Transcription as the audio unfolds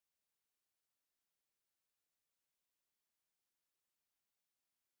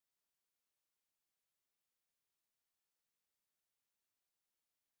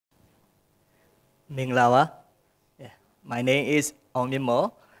Minglawa. Yeah. My name is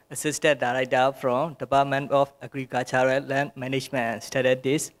Aung, Assistant Director from Department of Agricultural Land Management and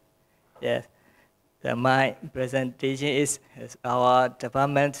Statistics. Yes. My presentation is our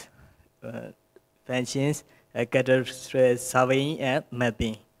department functions, cadastral surveying and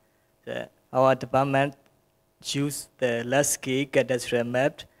mapping. Our department choose the large-scale cadastral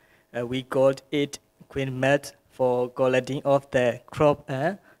map. We called it Queen Map for collecting of the crop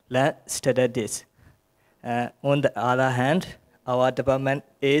and land statistics. On the other hand, our department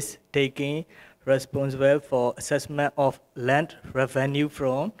is taking responsible for assessment of land revenue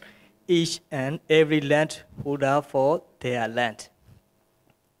from each and every landholder for their land.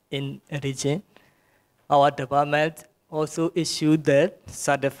 In addition, our department also issued the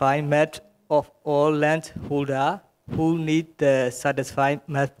certified map of all landholders who need the certified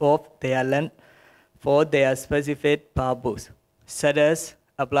map of their land for their specific purpose, such as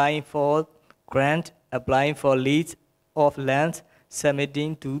applying for grant, applying for lease of land,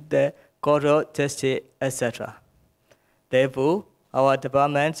 submitting to the Court of Justice, etc. Therefore, our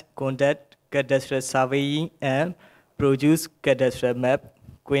department conduct cadastral surveying and produce cadastral map,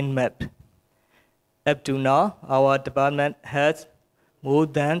 Queen Map. Up to now, our department has more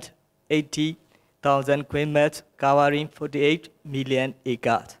than 80,000 Queen Maps covering 48 million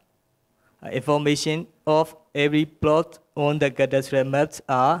acres. Information of every plot on the cadastral maps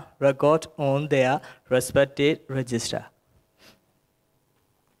are recorded on their respective register.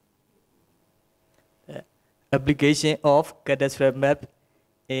 Application of cadastral map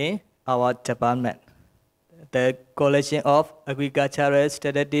in our department. The collection of agricultural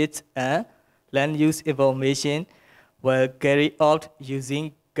statistics and land use information were carried out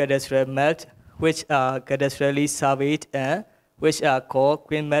using cadastral maps, which are cadastrally surveyed and which are called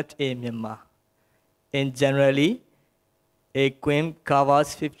Queen Maps in Myanmar. In generally, a queen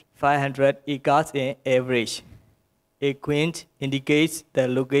covers 500 acres in average. A queen indicates the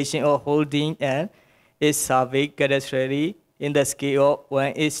location of holding and is surveyed cadastrally in the scale of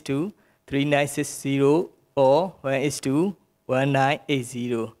 1:3960 or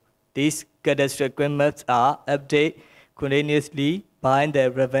 1:1980. These cadastral Queen Maps are updated continuously by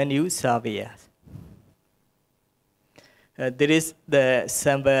the revenue surveyors. This is the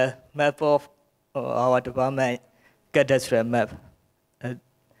sample map of our department cadastral map.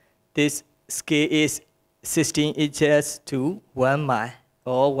 This scale is 16 inches to 1 mile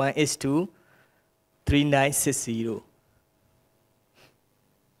or 1:3960.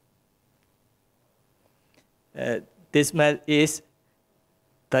 This map is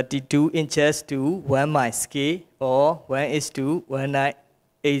 32 inches to 1 mile scale or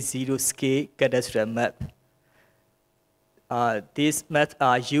 1:1980 scale cadastral map. These maps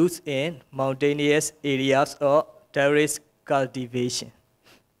are used in mountainous areas or terrace cultivation.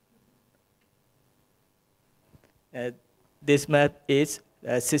 This map is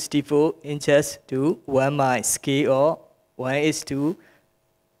 64 inches to 1 mile scale or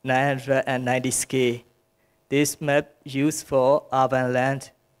 1:990 scale. This map used for urban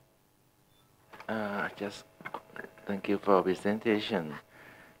land. Just thank you for presentation.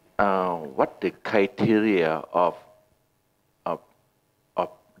 What the criteria of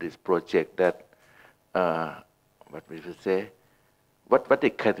this project that what we should say? What the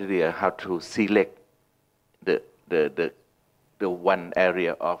criteria how to select the one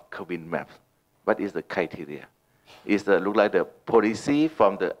area of Queen Maps? What is the criteria? Is it look like the policy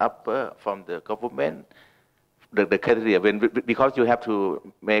from the upper from the government? The criteria because you have to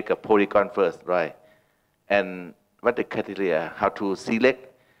make a polygon first, right? And what the criteria how to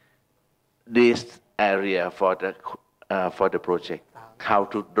select this area for the project? How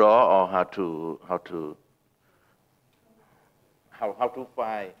to draw or how to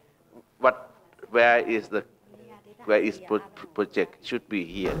find where is project should be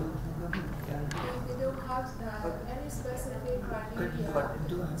here? They don't have any specific criteria.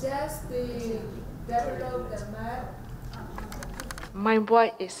 Just the develop the map. My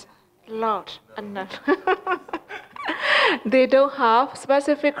voice is loud enough. They don't have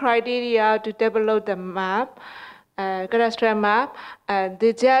specific criteria to develop the map, cadastral map.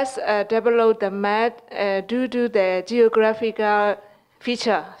 They just develop the map due to the geographical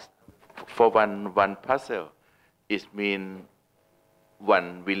features. For one parcel, it mean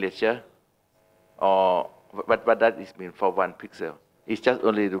one villager, or what that is mean for one pixel? It's just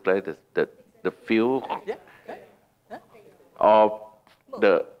only look like the few of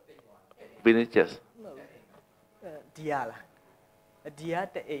the villagers. Dia là, dia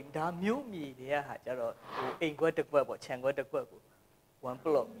the aim da miu mi dia ha cho rồi aim quá được vợ bỏ chàng quá được vợ của one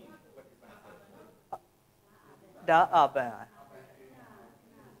block. Da urban.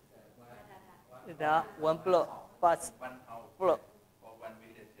 That one plot, first plot.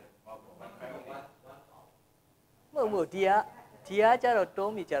 Well, dear, Jaro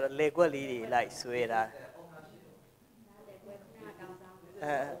told me Jaro Lego Lady like Suera.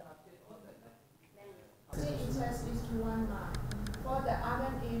 Interest is to 1 mark. For the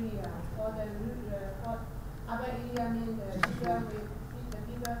urban area, for urban area means the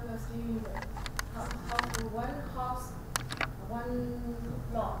bigger clustering, one house, one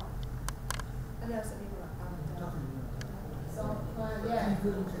block. So yeah.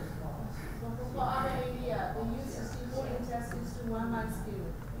 For urban area, they use 64 interest is to 1 mark scale.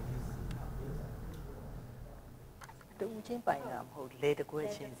 The Ujin by now, hold later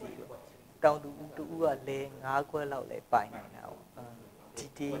question zero. Down to lay 5 ခွဲလောက်လဲပိုင်နိုင်တာပေါ့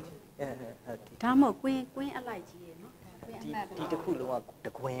ဒါမှမဟုတ်ကွင်းအလိုက်ကြီးရေနော်ကွင်းအမှတ်ဒီတစ်ခုလုံးကတ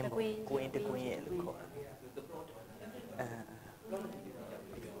ကွင်းပေါ့ကွင်းတစ်ကွင်းရဲ့လို့ခေါ်တာဒီ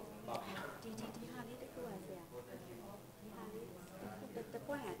ဟာလေးတစ်ခုပါဆရာဒီဟာလေးတစ်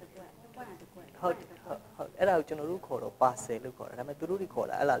ကွက်ဟာတစ်ကွက်ဟုတ်အဲ့ဒါကိုကျွန်တော်တို့ခေါ်တော့ parcel လို့ခေါ်တာဒါပေမဲ့သူတို့တွေခေါ်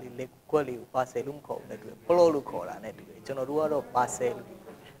တာအဲ့လားလေးလက်ကွက်လေးကို parcel လို့မခေါ်ဘူးလေသူ plot လို့ခေါ်တာ ਨੇ တူတယ်ကျွန်တော်တို့ကတော့ parcel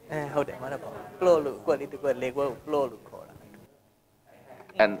ဟုတ်တယ်မှန်တယ်ပေါ့ plot လို့ကွက်လေးတစ်ကွက်လေကွက်ကို plot လို့ခေါ်တာ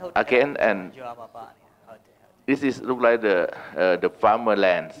And again, and this is look like the farmer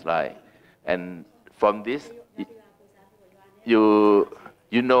lands, right? And from this, you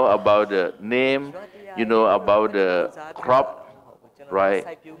know about the name, you know about the crop,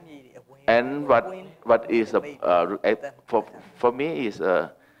 right? And what is for me is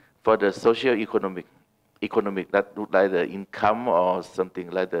for the socio-economic that look like the income or something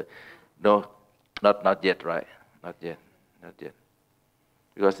like the no, not yet, right? Not yet.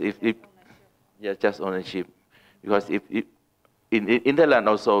 Because if yeah, just ownership. Because if in the land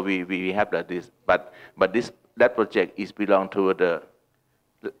also we have that this, but that project is belong to the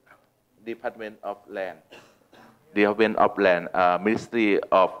Department of Land, Ministry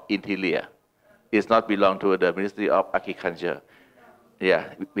of Interior. It's not belong to the Ministry of Agriculture.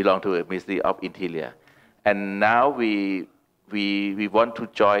 Yeah, it belong to the Ministry of Interior. And now we want to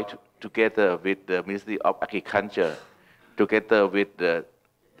join together with the Ministry of Agriculture, together with the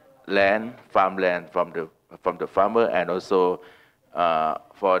farmland from the farmer, and also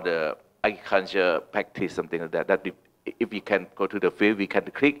for the agriculture practice, something like that. That if we can go to the field, we can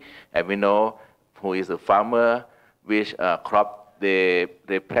click and we know who is the farmer, which crop they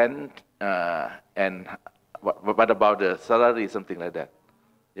plant, and what about the salary, something like that.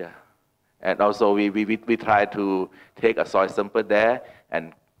 Yeah, and also we try to take a soil sample there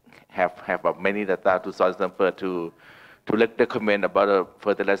and have many data to soil sample to recommend about a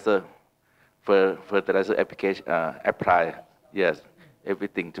fertilizer application apply. Yes,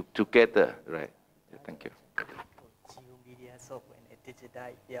 everything together, right? Yeah, thank you.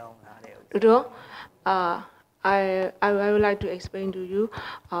 I would like to explain to you.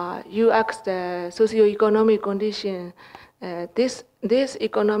 You asked the socio-economic condition. This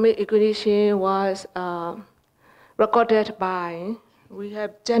economic condition was recorded by we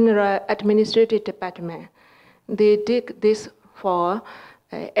have General Administrative Department. They did this for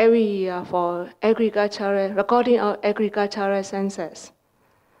every year for agricultural recording of agricultural census.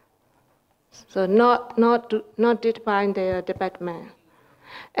 So not did by the department.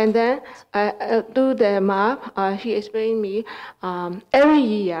 And then to the map, he explained me every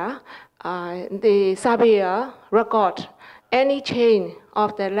year the surveyor record any chain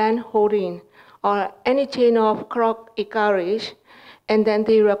of the land holding or any chain of crop acreage, and then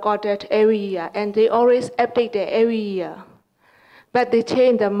they record it every year, and they always update it every year. But they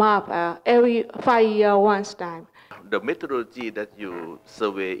change the map every 5 years once time. The methodology that you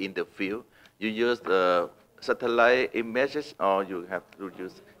survey in the field, you use the satellite images or you have to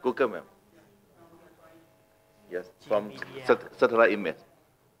use Google Map? Yes, from satellite image.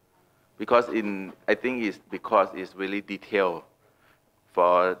 Because I think it's really detailed.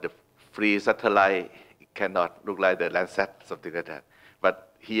 For the free satellite, it cannot look like the Landsat, something like that.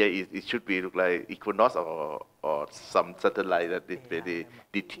 But here it should be look like Equinox or some satellite that is very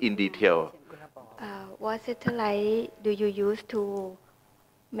in detail. What satellite do you use to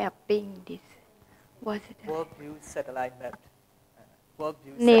mapping this? What satellite? World view satellite map.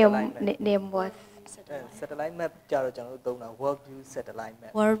 Name was satellite map ကြတော့ကျွန်တော်တို့သုံးတာ world view satellite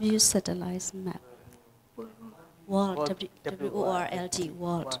map. World view satellite map. World WORLD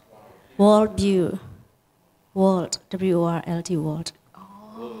world. World view. World WORLD world.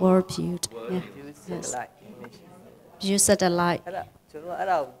 World view. Yeah. Yes. View satellite. အဲ့ဒါကျွန်တော်အဲ့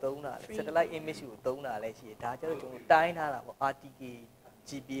ဒါကိုသုံးတာလေ satellite image ကိုသုံးတာလည်းရှိတယ်ဒါကျတော့ကျွန်တော်တိုင်းထားတာပေါ့ RTK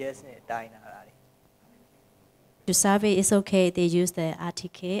GPS နဲ့တိုင်းထားတာလေ to survey is okay. They use the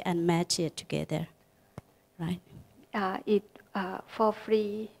RTK and match it together, right? It for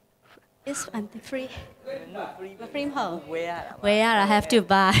free. It's free. Free home. Where? Where I have to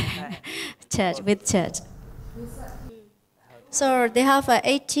buy church with church. So they have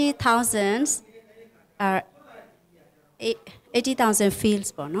 80,000 80,000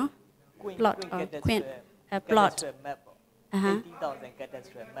 fields, no? Plot or plot. 80,000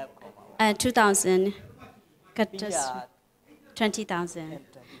 cadastral map. And 2,000 20,000.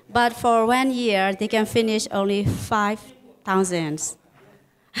 But for 1 year, they can finish only 5,000.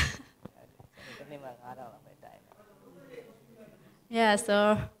 Yeah,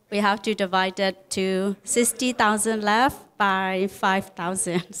 so we have to divide that to 60,000 left by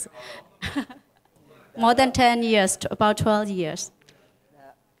 5,000. More than 10 years, about 12 years.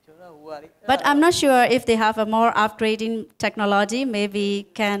 But I'm not sure if they have a more upgrading technology, maybe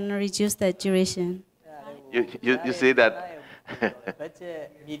can reduce the duration. You see that?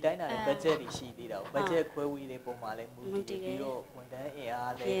 Budget, budget is budget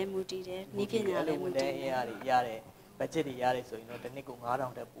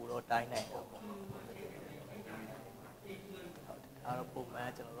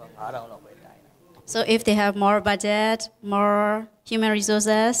So if they have more budget, more human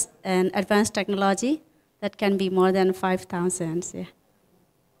resources, and advanced technology, that can be more than 5,000. Yeah.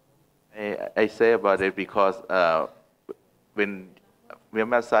 I say about it because when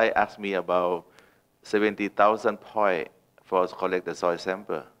Myanmar side asked me about 70,000 points for collect the soil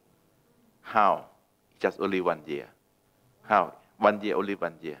sample, how? Just only 1 year. How? 1 year, only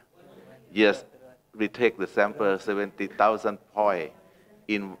 1 year. Yes, we take the sample 70,000 points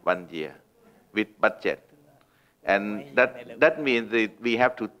in 1 year with budget. And that means that we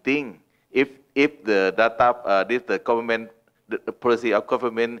have to think if the data, if the government, the policy of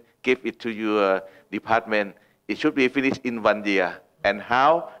government give it to your department, it should be finished in 1 year. And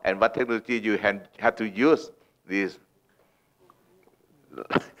how and what technology you have to use this.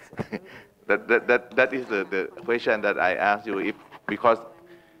 That is the question that I asked you. Because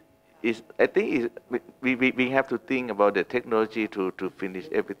I think we have to think about the technology to finish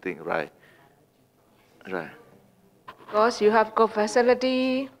everything, right? Right. Because you have good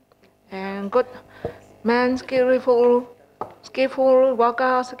facility and good man, skillful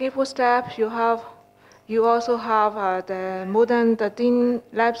workers, skillful staff. You also have the more than 13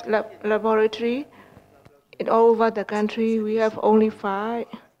 laboratory. In all over the country, we have only 5.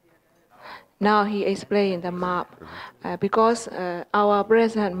 Now he explained the map because our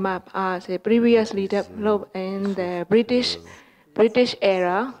present map are previously developed in the British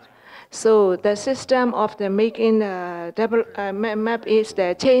era. So the system of the making map is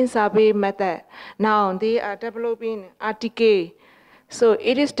the chain survey method. Now they are developing RTK. So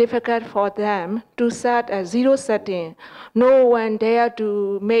it is difficult for them to set a 0 setting. No one dare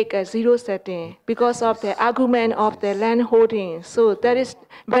to make a 0 setting because of the argument of the land holding. So that is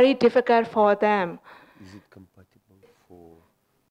very difficult for them. Is it